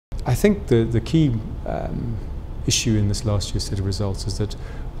I think the key issue in this last year's set of results is that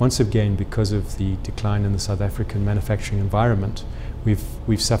once again, because of the decline in the South African manufacturing environment,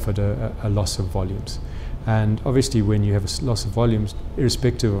 we've suffered a loss of volumes. And obviously when you have a loss of volumes,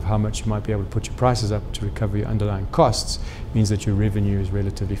 irrespective of how much you might be able to put your prices up to recover your underlying costs, means that your revenue is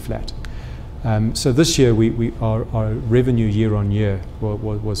relatively flat. So this year our revenue year on year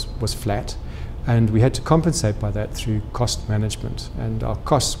was flat, and we had to compensate by that through cost management, and our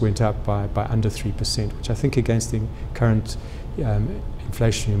costs went up by under 3%, which I think against the current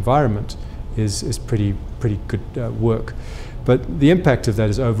inflationary environment is pretty good work. But the impact of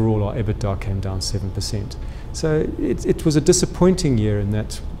that is overall our EBITDA came down 7%. So it was a disappointing year in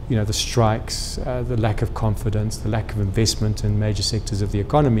that, you know, the strikes, the lack of confidence, the lack of investment in major sectors of the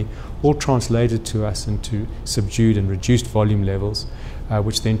economy all translated to us into subdued and reduced volume levels,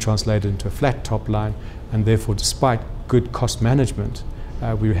 which then translated into a flat top line, and therefore despite good cost management,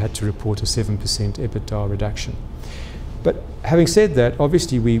 we had to report a 7% EBITDA reduction. But having said that,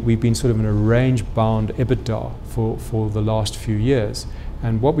 obviously we've been sort of in a range-bound EBITDA for the last few years,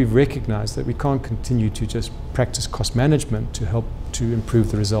 and what we've recognized that we can't continue to just practice cost management to help to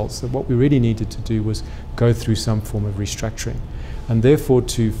improve the results. That what we really needed to do was go through some form of restructuring, and therefore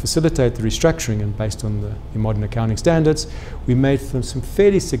to facilitate the restructuring, and based on the modern accounting standards, we made some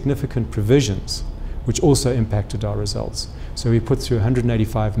fairly significant provisions which also impacted our results. So we put through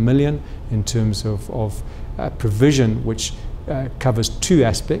 185 million in terms of provision, which covers two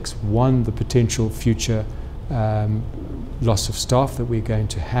aspects. One, the potential future loss of staff that we're going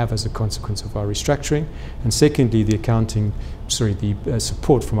to have as a consequence of our restructuring, and secondly, the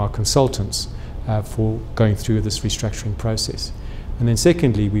support from our consultants for going through this restructuring process. And then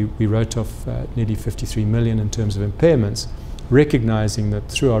secondly, we wrote off nearly 53 million in terms of impairments, recognizing that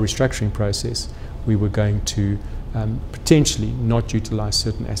through our restructuring process we were going to potentially not utilize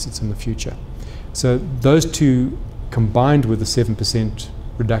certain assets in the future. So those two, combined with the 7%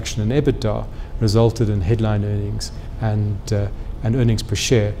 reduction in EBITDA, resulted in headline earnings and earnings per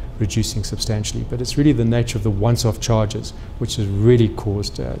share reducing substantially. But it's really the nature of the once-off charges which has really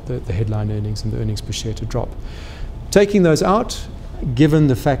caused the headline earnings and the earnings per share to drop. Taking those out, given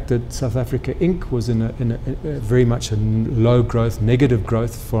the fact that South Africa Inc. was in a very much a low growth, negative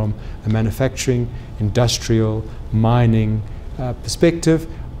growth from a manufacturing, industrial, mining perspective,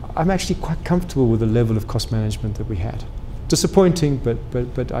 I'm actually quite comfortable with the level of cost management that we had. Disappointing,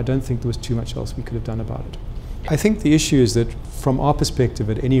 but I don't think there was too much else we could have done about it. I think the issue is that from our perspective,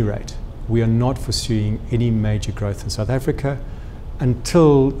 at any rate, we are not pursuing any major growth in South Africa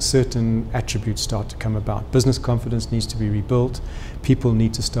until certain attributes start to come about. Business confidence needs to be rebuilt. People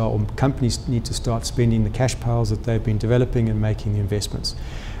need to start, or companies need to start spending the cash piles that they've been developing and making the investments.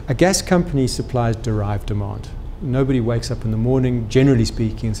 A gas company supplies derived demand. Nobody wakes up in the morning, generally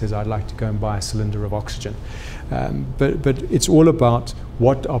speaking, and says, I'd like to go and buy a cylinder of oxygen. But it's all about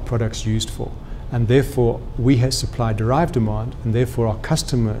what our product's used for. And therefore, we have supply derived demand, and therefore our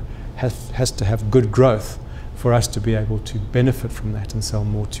customer has to have good growth for us to be able to benefit from that and sell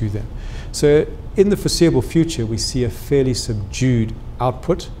more to them. So in the foreseeable future, we see a fairly subdued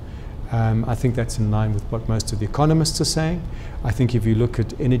output. I think that's in line with what most of the economists are saying. I think if you look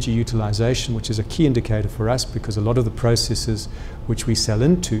at energy utilization, which is a key indicator for us, because a lot of the processes which we sell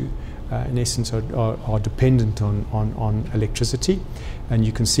into, in essence, are dependent on electricity. And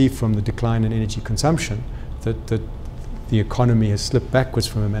you can see from the decline in energy consumption that the economy has slipped backwards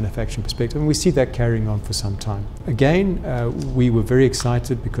from a manufacturing perspective, and we see that carrying on for some time. Again, we were very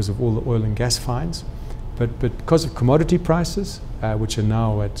excited because of all the oil and gas finds, but because of commodity prices, which are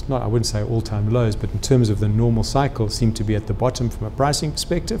now at, I wouldn't say all-time lows, but in terms of the normal cycle, seem to be at the bottom from a pricing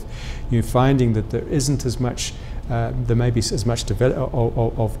perspective, you're finding that there isn't as much, there may be as much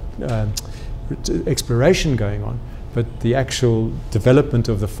exploration going on, but the actual development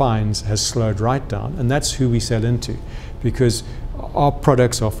of the finds has slowed right down, and that's who we sell into, because our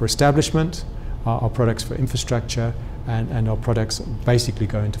products are for establishment, our products for infrastructure, and our products basically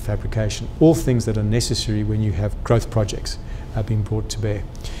go into fabrication, all things that are necessary when you have growth projects being brought to bear.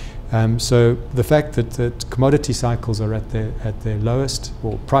 So the fact that commodity cycles are at their lowest,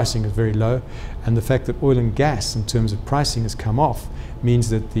 or pricing is very low, and the fact that oil and gas in terms of pricing has come off,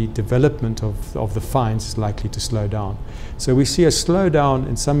 means that the development of the finds is likely to slow down. So we see a slowdown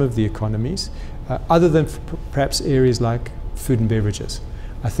in some of the economies, other than perhaps areas like food and beverages.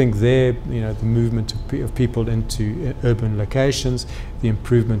 I think there, the movement of people into urban locations, the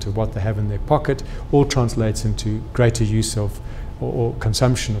improvement of what they have in their pocket, all translates into greater use of or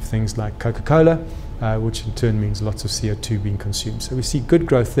consumption of things like Coca-Cola, which in turn means lots of CO2 being consumed. So we see good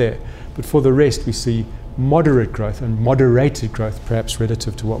growth there, but for the rest we see moderate growth and moderated growth, perhaps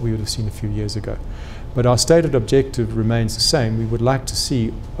relative to what we would have seen a few years ago. But our stated objective remains the same. We would like to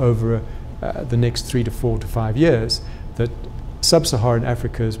see over the next 3 to 4 to 5 years that Sub-Saharan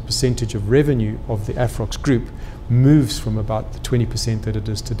Africa's percentage of revenue of the Afrox group moves from about the 20% that it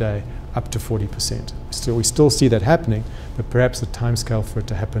is today up to 40%. So we still see that happening, but perhaps the timescale for it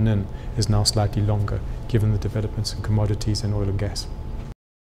to happen is now slightly longer, given the developments in commodities and oil and gas.